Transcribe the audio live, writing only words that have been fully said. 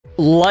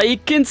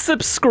Like and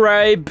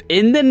subscribe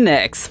in the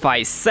next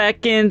 5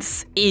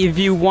 seconds if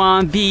you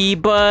want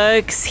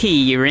V-Bucks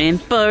here in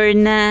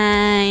Fortnite.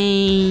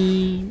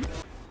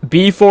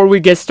 Before we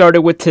get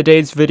started with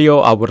today's video,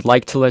 I would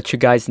like to let you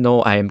guys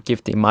know I am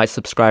gifting my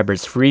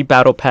subscribers free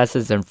battle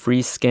passes and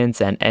free skins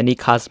and any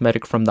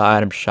cosmetic from the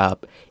item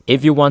shop.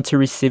 If you want to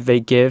receive a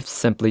gift,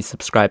 simply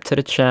subscribe to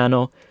the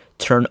channel,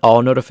 turn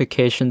all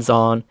notifications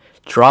on,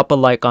 drop a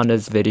like on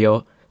this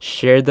video,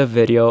 share the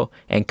video,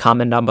 and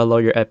comment down below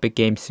your Epic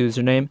Games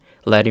username,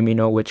 letting me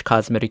know which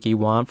cosmetic you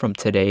want from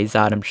today's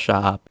item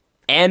shop.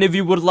 And if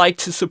you would like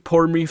to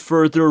support me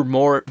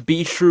furthermore,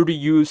 be sure to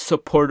use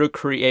supporter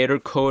creator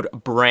code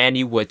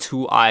Branny with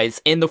 2 eyes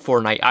in the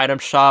Fortnite item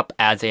shop,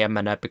 as I am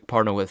an Epic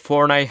partner with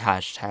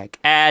Fortnite,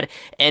 #ad.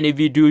 And if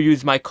you do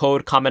use my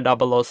code, comment down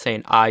below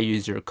saying I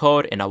use your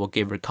code and I will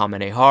give your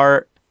comment a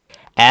heart.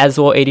 As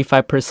well,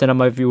 85% of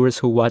my viewers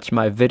who watch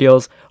my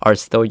videos are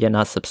still yet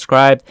not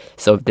subscribed,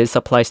 so if this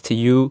applies to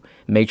you,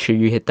 make sure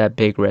you hit that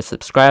big red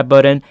subscribe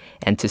button.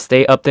 And to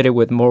stay updated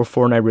with more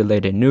Fortnite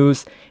related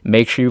news,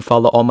 make sure you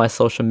follow all my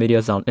social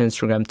medias on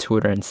Instagram,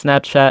 Twitter, and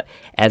Snapchat,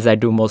 as I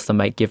do most of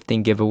my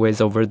gifting giveaways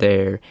over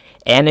there.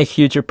 And a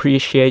huge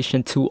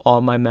appreciation to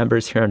all my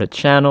members here on the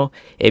channel.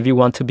 If you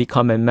want to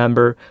become a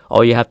member,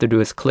 all you have to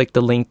do is click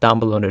the link down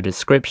below in the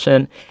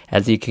description,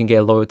 as you can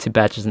get loyalty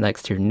badges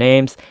next to your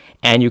names,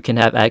 and you can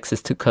have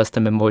access to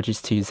custom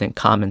emojis to use in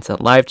comments and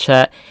live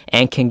chat,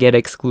 and can get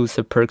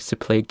exclusive perks to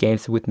play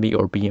games with me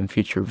or be in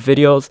future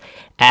videos.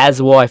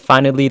 As well, I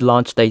finally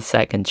launched a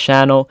second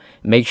channel.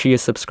 Make sure you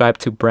subscribe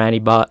to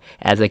BrannyBot,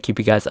 as I keep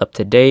you guys up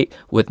to date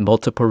with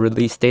multiple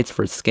release dates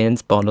for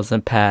skins, bundles,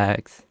 and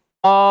packs.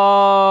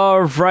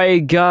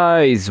 Alright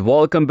guys,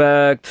 welcome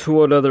back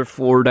to another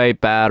Fortnite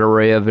Battle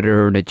Royale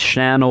video on the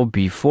channel.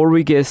 Before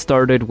we get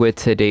started with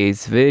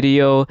today's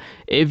video,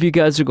 if you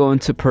guys are going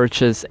to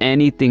purchase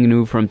anything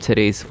new from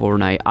today's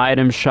Fortnite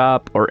item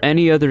shop or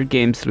any other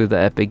games through the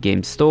Epic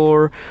Games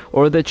Store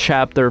or the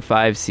Chapter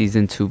 5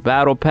 Season 2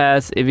 Battle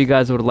Pass, if you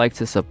guys would like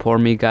to support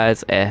me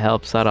guys, it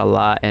helps out a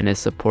lot and it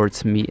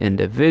supports me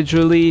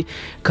individually.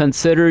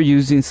 Consider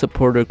using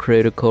supporter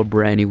creator code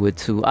Branny with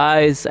 2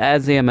 eyes,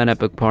 as I am an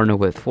Epic partner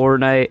with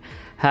Fortnite,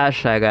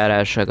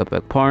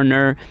 #Epic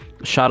partner.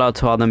 Shout out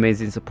to all the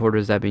amazing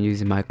supporters that have been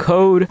using my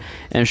code,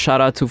 and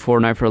shout out to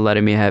Fortnite for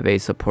letting me have a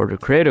supporter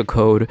creator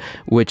code,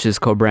 which is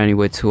code Branny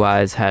with 2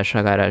 eyes,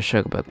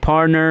 #Epic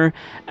partner.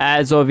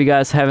 As well, if you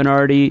guys haven't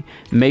already,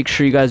 make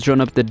sure you guys join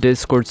up the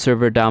Discord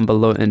server down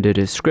below in the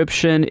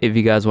description if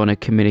you guys want to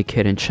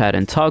communicate and chat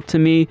and talk to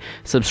me.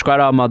 Subscribe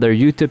to all my other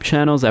YouTube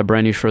channels at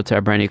Branny Shorts,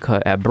 at Branny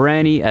Cut, at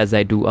Branny, as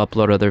I do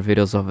upload other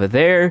videos over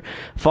there.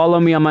 Follow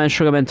me on my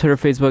Instagram and Twitter,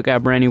 Facebook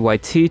at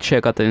BrannyYT.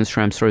 Check out the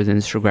Instagram stories and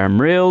Instagram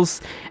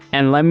reels,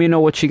 and let me know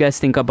what you guys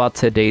think about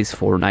today's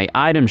Fortnite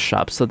item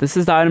shop. So this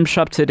is the item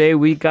shop today.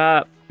 We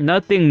got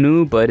nothing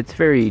new, but it's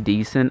very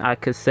decent, I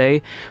could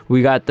say.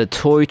 We got the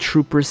toy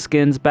trooper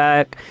skins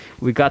back.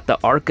 We got the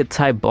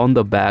archetype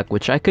bundle back,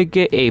 which I could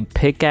get a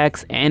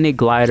pickaxe and a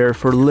glider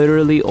for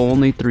literally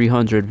only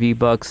 300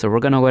 V-Bucks. So we're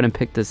gonna go ahead and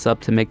pick this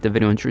up to make the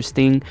video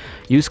interesting.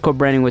 Use code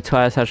Branny with 2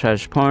 eyes,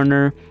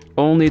 #partner.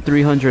 Only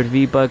 300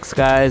 V-Bucks,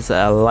 guys.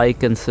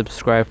 Like and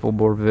subscribe for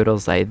more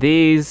videos like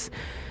these.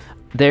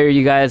 There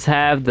you guys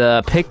have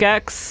the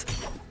pickaxe.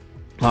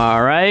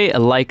 Alright,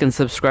 like and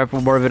subscribe for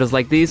more videos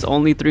like these.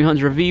 Only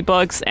 300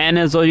 V-Bucks. And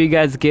as well, you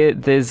guys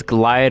get this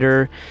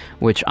glider,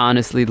 which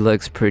honestly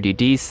looks pretty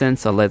decent.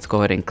 So let's go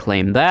ahead and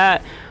claim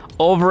that.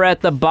 Over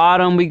at the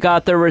bottom, we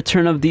got the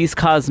return of these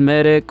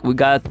cosmetic. We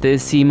got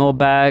this emo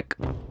back.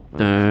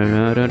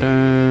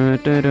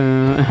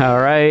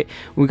 Alright,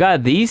 we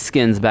got these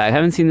skins back.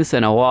 Haven't seen this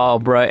in a while,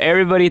 bro.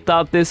 Everybody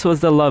thought this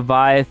was the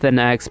Leviathan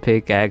X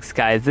pickaxe,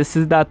 guys. This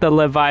is not the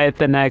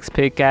Leviathan X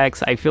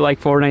pickaxe. I feel like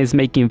Fortnite is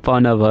making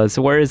fun of us.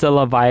 Where is the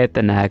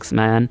Leviathan X,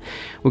 man?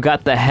 We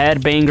got the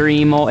headbanger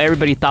emo.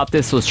 Everybody thought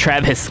this was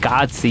Travis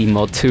Scott's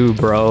emo too,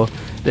 bro.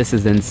 This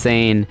is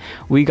insane.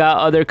 We got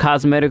other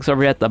cosmetics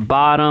over at the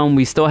bottom.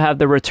 We still have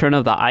the return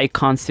of the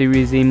Icon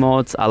series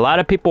emotes. A lot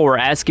of people were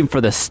asking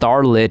for the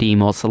Starlit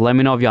emote, so let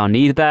me know if y'all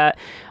need that.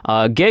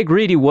 Get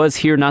Greedy was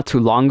here not too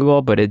long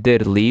ago, but it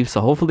did leave, so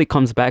hopefully it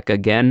comes back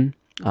again,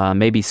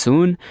 maybe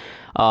soon.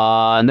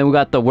 And then we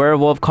got the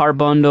werewolf card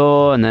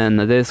bundle, and then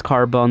this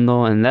card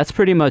bundle, and that's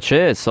pretty much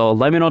it. So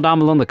let me know down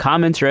below in the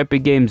comments your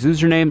Epic Games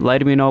username,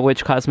 letting me know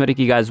which cosmetic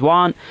you guys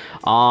want.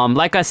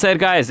 Like I said,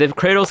 guys, if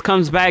Kratos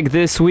comes back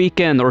this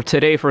weekend or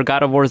today for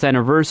God of War's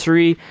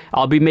anniversary,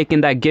 I'll be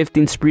making that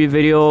gifting spree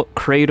video,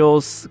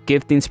 Kratos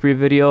gifting spree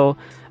video,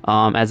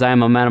 as I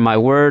am a man of my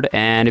word.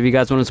 And if you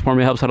guys want to support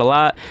me, it helps out a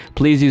lot.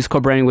 Please use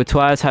code Branny with 2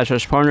 eyes,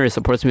 #partner. It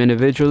supports me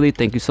individually.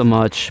 Thank you so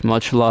much.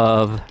 Much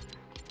love.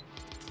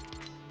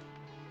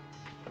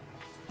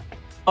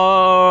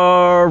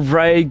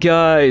 Alright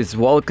guys,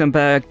 welcome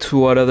back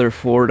to another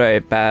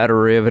Fortnite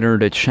Battery of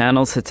Internet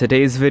channel. So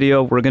today's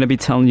video, we're going to be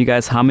telling you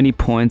guys how many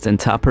points and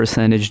top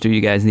percentage do you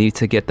guys need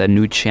to get the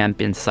new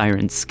champion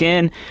Siren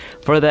skin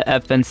for the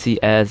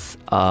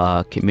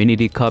FNCS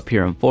Community Cup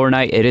here in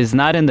Fortnite. It is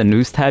not in the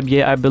news tab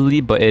yet, I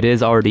believe, but it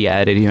is already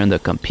added here in the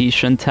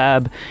competition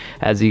tab.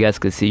 As you guys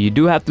can see, you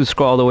do have to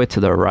scroll all the way to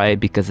the right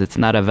because it's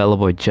not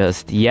available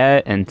just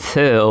yet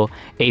until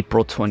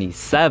April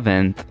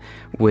 27th.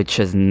 Which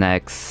is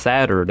next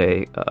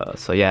Saturday.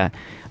 So yeah,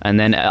 and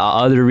then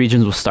other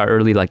regions will start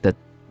early, like the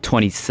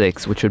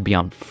 26th, which would be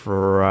on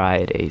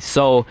Friday.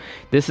 So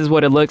this is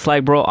what it looks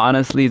like, bro.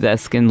 Honestly, that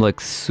skin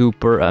looks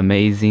super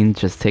amazing.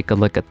 Just take a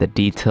look at the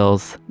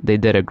details. They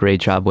did a great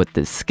job with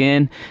this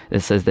skin. It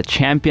says the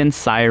Champion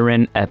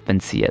Siren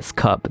FNCS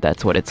Cup.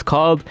 That's what it's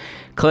called.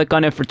 Click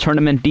on it for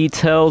tournament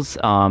details.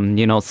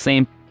 You know,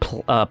 same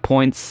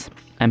points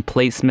and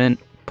placement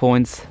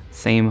points,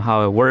 same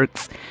how it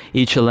works.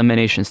 Each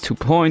elimination is 2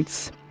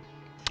 points,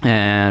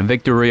 and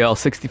victory royale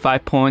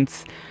 65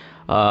 points.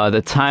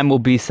 The time will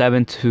be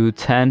 7 to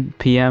 10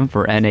 p.m.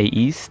 for NA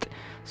East,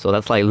 so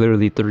that's like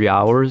literally 3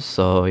 hours.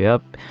 So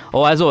yep.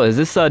 Oh, as well, is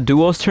this a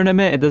duos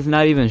tournament? It does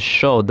not even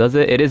show, does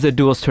it? It is a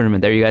duos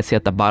tournament. There you guys see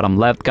at the bottom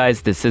left,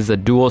 guys, this is a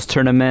duos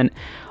tournament.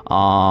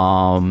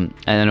 And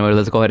anyway,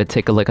 let's go ahead and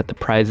take a look at the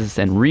prizes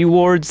and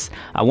rewards.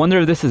 I wonder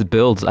if this is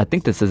builds. I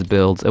think this is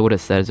builds. It would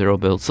have said 0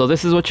 builds. So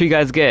this is what you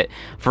guys get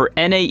for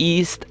NA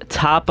East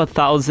top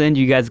 1,000.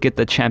 You guys get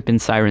the Champion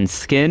Siren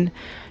skin.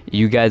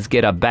 You guys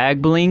get a bag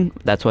bling.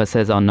 That's why it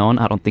says unknown.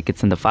 I don't think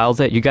it's in the files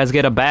yet. You guys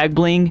get a bag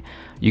bling.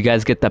 You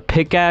guys get the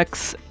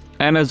pickaxe,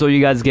 and as well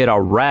you guys get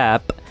a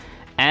wrap.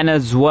 And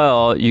as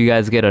well, you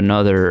guys get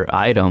another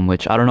item,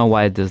 which I don't know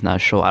why it does not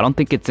show. I don't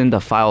think it's in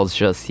the files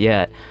just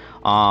yet.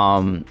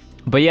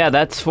 But yeah,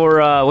 that's for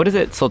what is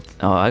it? So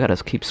I gotta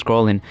keep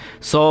scrolling.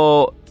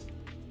 So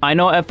I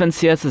know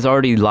FNCS is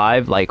already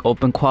live, like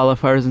open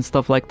qualifiers and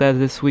stuff like that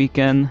this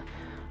weekend.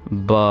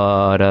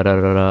 But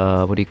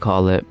what do you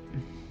call it?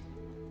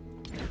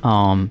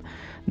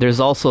 There's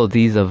also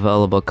these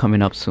available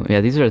coming up soon.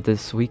 Yeah, these are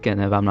this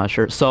weekend if I'm not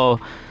sure. So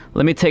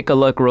let me take a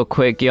look real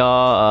quick,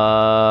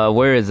 y'all.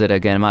 Where is it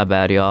again? My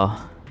bad, y'all.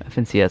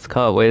 FNCS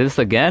Cup. Wait, this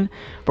again?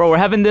 Bro, we're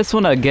having this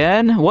one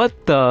again?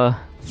 What the?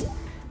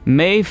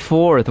 May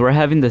 4th, we're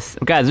having this.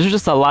 Guys, there's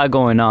just a lot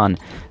going on.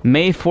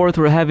 May 4th,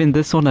 we're having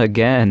this one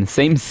again.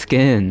 Same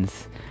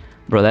skins.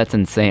 Bro, that's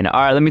insane.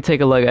 Alright, let me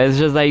take a look. It's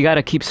just that you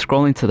gotta keep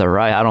scrolling to the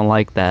right. I don't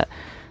like that.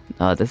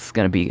 This is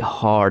gonna be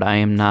hard. I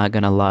am not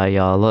gonna lie,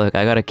 y'all. Look,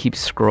 I gotta keep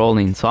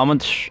scrolling. So I'm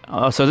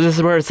gonna. So this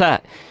is where it's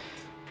at.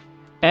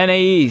 NA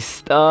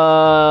East,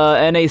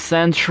 NA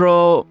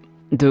Central.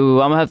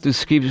 Dude, I'm gonna have to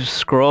keep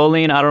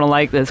scrolling. I don't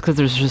like this because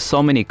there's just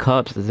so many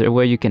cups. Is there a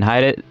way you can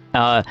hide it?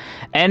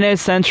 NA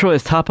Central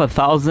is top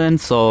 1,000,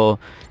 so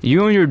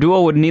you and your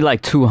duo would need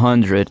like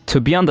 200 to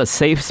be on the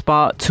safe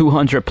spot.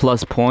 200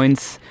 plus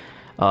points.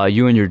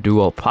 You and your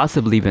duo,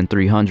 possibly even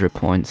 300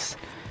 points.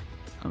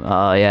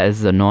 Yeah, this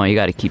is annoying. You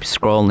gotta keep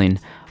scrolling.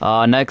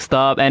 Next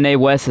up, NA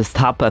West is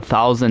top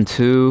 1,000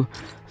 too,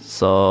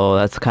 so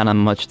that's kind of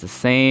much the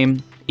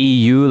same.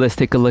 EU, let's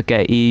take a look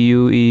at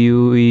EU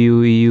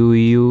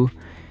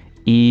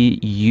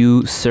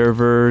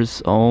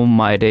servers. Oh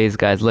my days,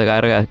 guys. Look,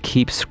 I gotta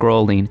keep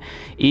scrolling.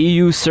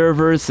 EU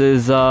servers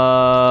is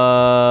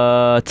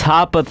top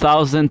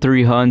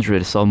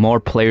 1,300, so more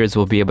players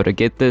will be able to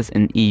get this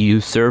in EU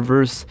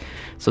servers.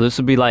 So this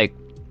would be like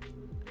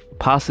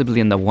possibly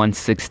in the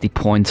 160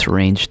 points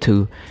range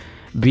to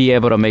be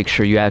able to make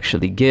sure you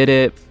actually get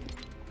it.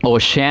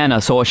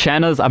 Oceania. So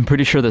Oceania's, I'm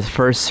pretty sure, the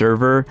first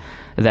server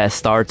that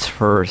starts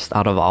first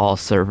out of all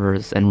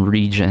servers and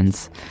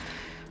regions.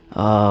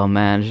 Oh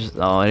man, it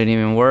didn't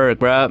even work,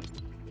 bro.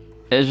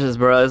 It's just,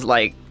 bro, it's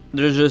like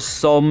there's just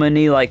so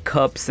many like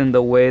cups in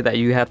the way that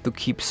you have to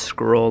keep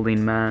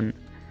scrolling, man.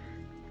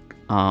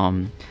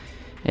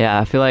 Yeah,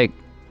 I feel like,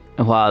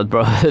 wow,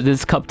 bro,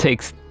 this cup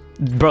takes,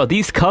 bro,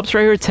 these cups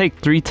right here take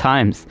 3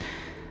 times.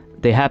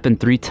 They happen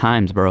 3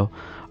 times, bro.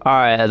 All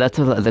right,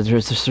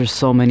 there's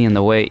so many in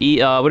the way.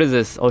 What is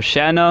this?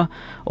 Oceania.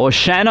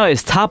 Oceania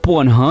is top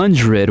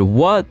 100.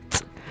 What?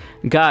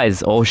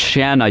 Guys,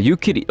 Oceania, you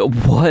could,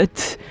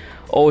 what?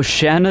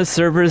 Oceania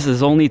servers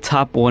is only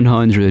top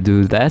 100,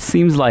 dude. That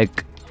seems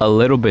like a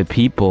little bit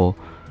people.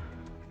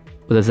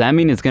 Does that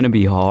mean it's gonna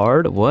be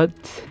hard? What?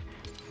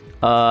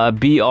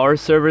 BR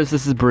servers,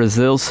 this is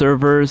Brazil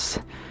servers.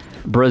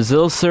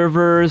 Brazil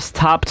servers,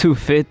 top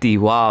 250.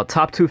 Wow,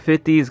 top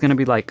 250 is gonna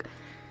be like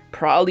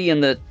probably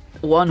in the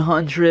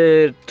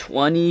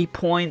 120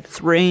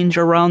 points range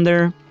around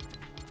there.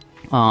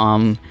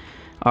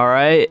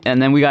 Alright,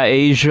 and then we got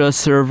Asia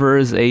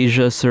servers.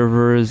 Asia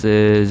servers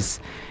is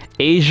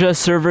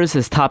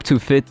top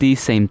 250,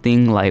 same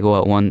thing, like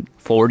what,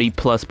 140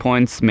 plus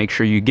points. Make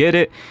sure you get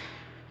it.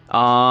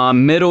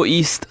 Middle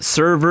East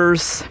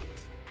servers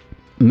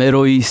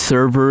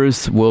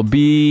will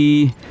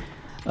be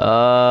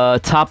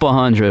top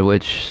 100,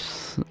 which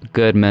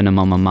good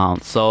minimum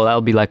amount. So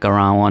that'll be like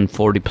around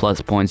 140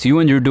 plus points. You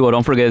and your duo,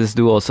 don't forget this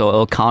duo, so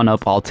it'll count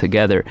up all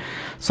together.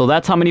 So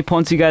that's how many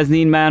points you guys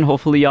need, man.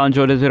 Hopefully y'all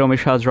enjoyed this video. Make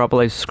sure to drop a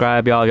like,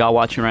 subscribe. Y'all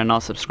watching right now,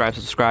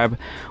 subscribe.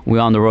 We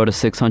on the road to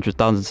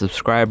 600,000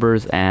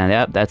 subscribers, and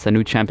yep, that's a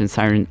new champion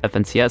Siren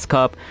FNCS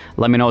Cup.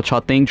 Let me know what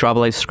y'all think. Drop a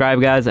like,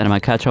 subscribe, guys, and I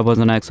might catch up with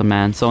the next one,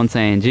 man. So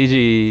insane.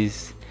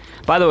 GG's.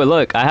 By the way,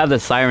 look, I have the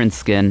Siren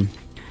skin.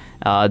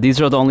 These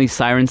are the only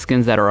Siren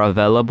skins that are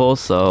available,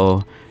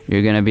 so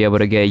you're gonna be able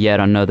to get yet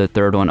another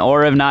third one.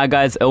 Or if not,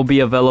 guys, it'll be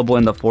available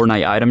in the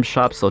Fortnite item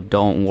shop, so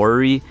don't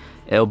worry.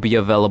 It'll be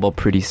available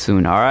pretty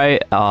soon,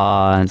 alright?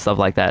 And stuff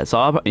like that. So,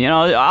 I'll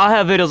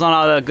have videos on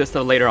all that good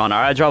stuff later on,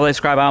 alright? Drop a like,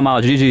 subscribe, I'm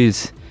out.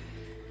 GG's.